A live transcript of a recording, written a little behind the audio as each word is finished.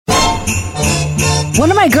One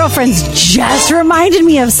of my girlfriends just reminded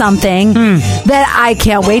me of something that I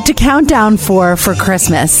can't wait to count down for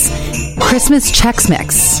Christmas. Christmas Chex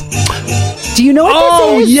Mix. Do you know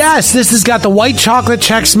what this is? Oh, yes. This has got the white chocolate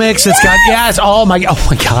Chex Mix. It's got, yes. Oh, my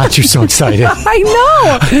God. You're so excited. I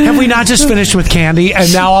know. Have we not just finished with candy?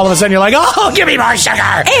 And now all of a sudden you're like, oh, give me more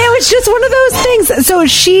sugar. It was just one of those things. So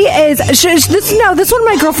this is one of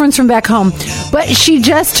my girlfriends from back home, but she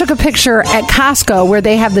just took a picture at Costco where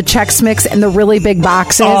they have the Chex Mix in the really big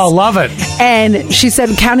boxes. Oh, love it. And she said,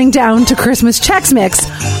 counting down to Christmas Chex Mix.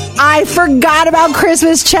 I forgot about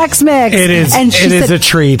Christmas Chex Mix. It is. And she it is said a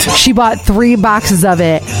treat. She bought 3 boxes of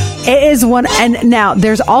it. It is one. And now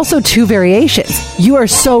there's also 2 variations. You are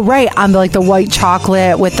so right on the white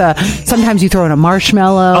chocolate with sometimes you throw in a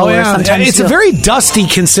marshmallow. Oh, yeah. Or sometimes it's a very dusty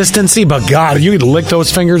consistency, but God, you could lick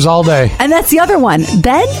those fingers all day. And that's the other one.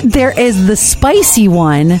 Then there is the spicy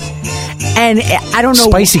one. And I don't know.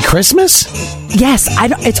 Spicy Christmas? Yes.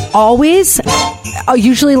 It's always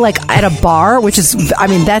usually at a bar, which is,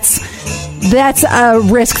 that's a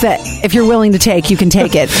risk that if you're willing to take, you can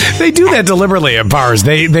take it. They do that deliberately at bars.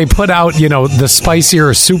 They put out, the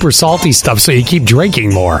spicier, super salty stuff so you keep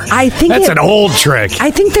drinking more. I think that's an old trick.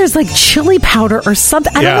 I think there's chili powder or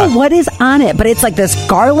something. I don't know what is on it, but it's this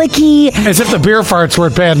garlicky. As if the beer farts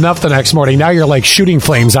weren't bad enough the next morning. Now you're shooting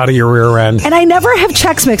flames out of your rear end. And I never have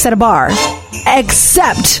Chex Mix at a bar,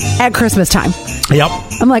 except at Christmas time. Yep.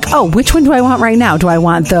 I'm which one do I want right now? Do I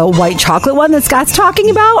want the white chocolate one that Scott's talking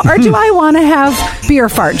about, or do I want to have beer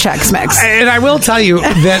fart Chex Mix? And I will tell you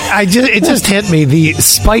that it just hit me, the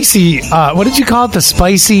spicy, what did you call it? The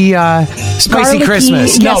spicy Garlicky,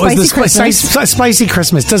 Christmas. Yeah, no, it was the spicy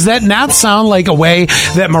Christmas. Does that not sound like a way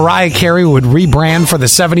that Mariah Carey would rebrand for the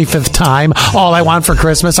 75th time All I Want for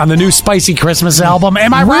Christmas on the new Spicy Christmas album?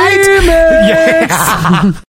 Am I right? Remix. Yeah.